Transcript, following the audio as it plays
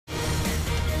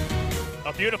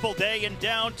A beautiful day in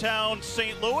downtown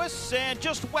St. Louis and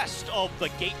just west of the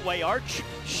Gateway Arch,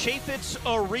 Chaifetz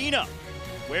Arena,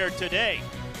 where today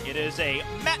it is a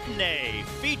matinee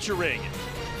featuring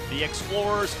the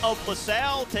Explorers of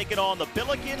LaSalle taking on the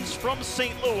Billikens from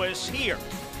St. Louis here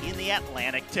in the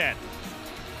Atlantic 10.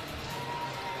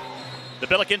 The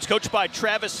Billikens, coached by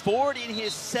Travis Ford in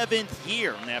his 7th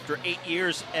year after 8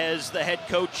 years as the head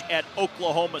coach at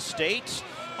Oklahoma State.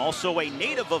 Also a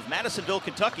native of Madisonville,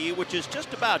 Kentucky, which is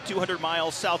just about 200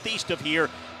 miles southeast of here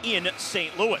in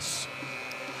St. Louis.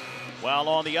 While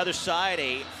on the other side,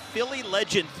 a Philly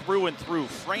legend through and through,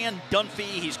 Fran Dunphy.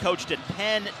 He's coached at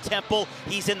Penn, Temple.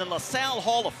 He's in the LaSalle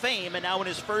Hall of Fame and now in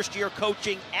his first year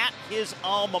coaching at his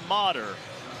alma mater.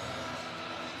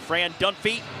 Fran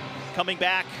Dunphy coming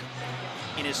back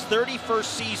in his 31st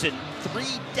season, 3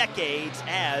 decades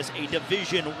as a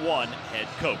Division I head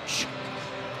coach.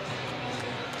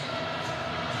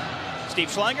 Steve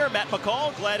Schlanger, Matt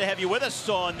McCall, glad to have you with us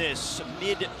on this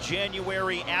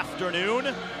mid-January afternoon.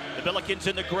 The Billikens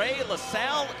in the gray,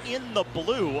 LaSalle in the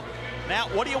blue.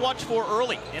 Matt, what do you watch for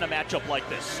early in a matchup like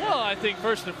this? Well, I think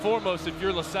first and foremost, if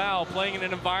you're LaSalle playing in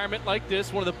an environment like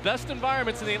this, one of the best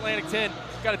environments in the Atlantic 10,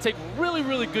 got to take really,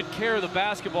 really good care of the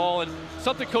basketball. And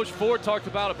something Coach Ford talked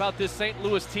about this St.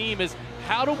 Louis team is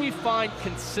how do we find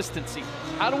consistency?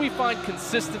 How do we find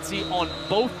consistency on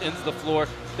both ends of the floor?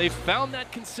 They've found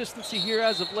that consistency here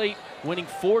as of late, winning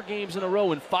 4 games in a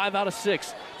row in 5 out of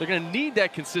 6. They're going to need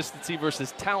that consistency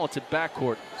versus talented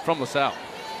backcourt from LaSalle.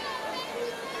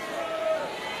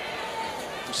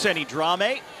 Senny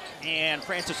Drame and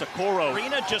Francis Okoro.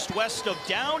 Arena just west of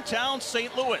downtown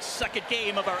St. Louis. Second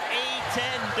game of our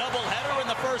A10 doubleheader in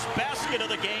the first basket of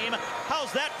the game.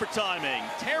 How's that for timing?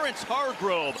 Terrence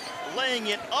Hargrove laying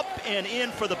it up and in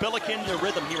for the Billikens. A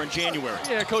rhythm here in January.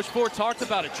 Yeah, Coach Ford talked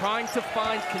about it, trying to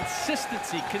find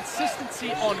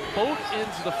consistency on both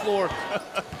ends of the floor.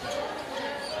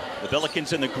 The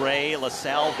Billikens in the gray,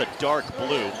 LaSalle the dark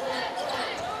blue.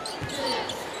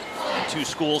 Two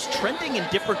schools trending in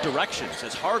different directions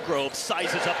as Hargrove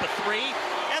sizes up a 3,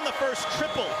 and the first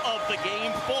triple of the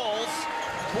game falls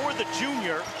for the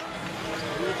junior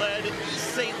who led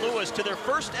East St. Louis to their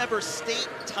first ever state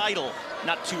title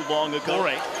not too long ago.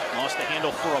 Lost the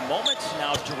handle for a moment.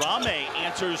 Now Drame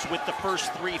answers with the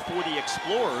first 3 for the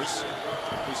Explorers.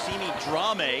 Husseini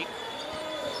Drame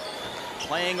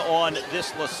playing on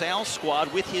this LaSalle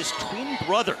squad with his twin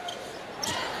brother,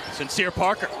 Sincere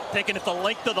Parker, taking it the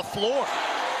length of the floor.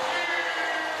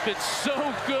 It's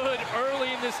so good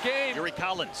early in this game. Yuri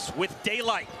Collins with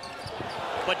daylight.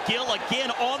 But Gill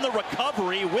again on the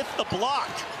recovery with the block.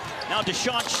 Now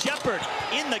Deshaun Shepard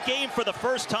in the game for the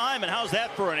first time, and how's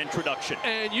that for an introduction?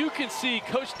 And you can see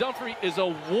Coach Dunphy is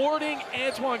awarding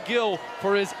Antoine Gill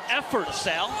for his effort.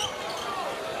 Salle.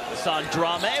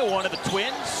 Drame, one of the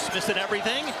twins, missing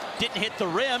everything, didn't hit the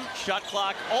rim. Shot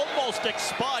clock almost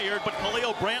expired, but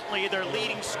Khalil Brantley, their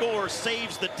leading scorer,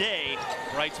 saves the day.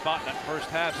 Bright spot in that first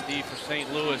half, Steve, for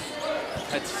St. Louis.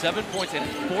 Had 7 points and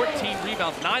 14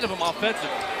 rebounds, 9 of them offensive.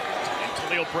 And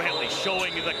Khalil Brantley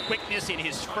showing the quickness in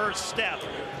his first step.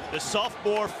 The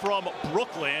sophomore from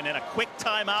Brooklyn, and a quick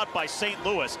timeout by St.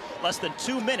 Louis, less than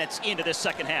 2 minutes into this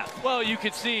second half. Well, you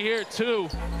can see here, too,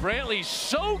 Brantley's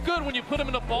so good when you put him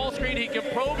in the ball screen. He can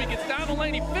probe, he gets down the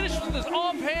lane, he finishes with his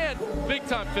offhand.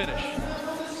 Big-time finish.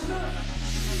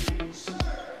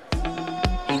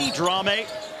 Drame,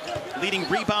 leading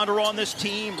rebounder on this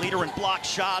team, leader in block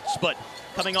shots, but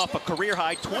coming off a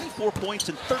career-high 24 points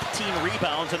and 13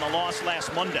 rebounds in the loss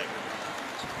last Monday.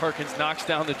 Perkins knocks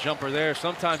down the jumper there.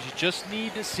 Sometimes you just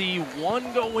need to see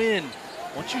one go in.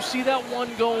 Once you see that one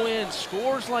go in,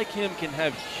 scores like him can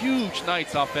have huge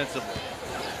nights offensively.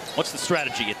 What's the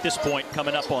strategy at this point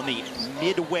coming up on the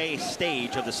midway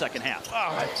stage of the second half?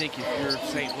 Oh, I think if you're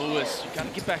St. Louis, you got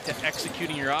to get back to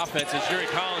executing your offense. As Yuri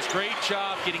Collins, great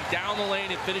job getting down the lane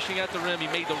and finishing at the rim. He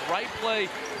made the right play.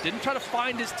 Didn't try to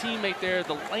find his teammate there.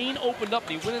 The lane opened up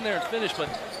and he went in there and finished. But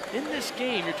in this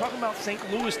game, you're talking about St.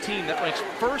 Louis team that ranks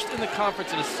first in the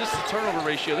conference in assist to turnover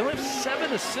ratio. They only have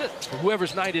 7 assists. For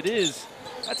whoever's night it is,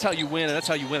 that's how you win, and that's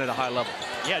how you win at a high level.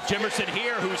 Yeah, Jimerson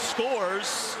here, who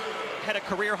scores, had a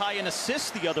career high in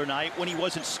assists the other night when he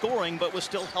wasn't scoring, but was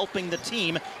still helping the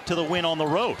team to the win on the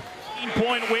road.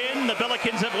 18-point win. The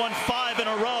Billikens have won 5 in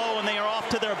a row, and they are off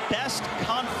to their best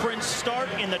conference start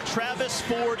in the Travis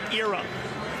Ford era.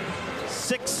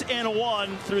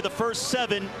 6-1 through the first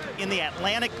 7 in the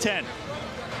Atlantic 10.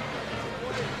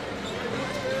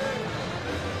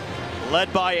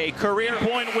 Led by a career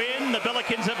point win, the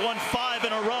Billikens have won 5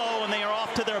 in a row, and they are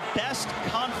off to their best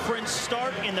conference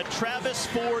start in the Travis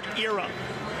Ford era.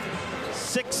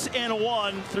 6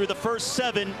 6-1 through the first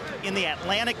 7 in the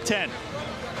Atlantic 10.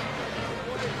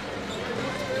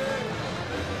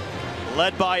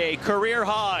 Led by a career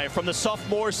high from the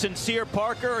sophomore Sincere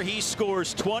Parker. He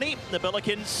scores 20. The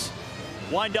Billikens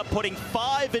wind up putting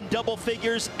 5 in double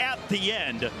figures at the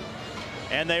end.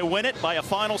 And they win it by a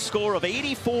final score of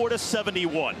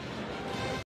 84-71.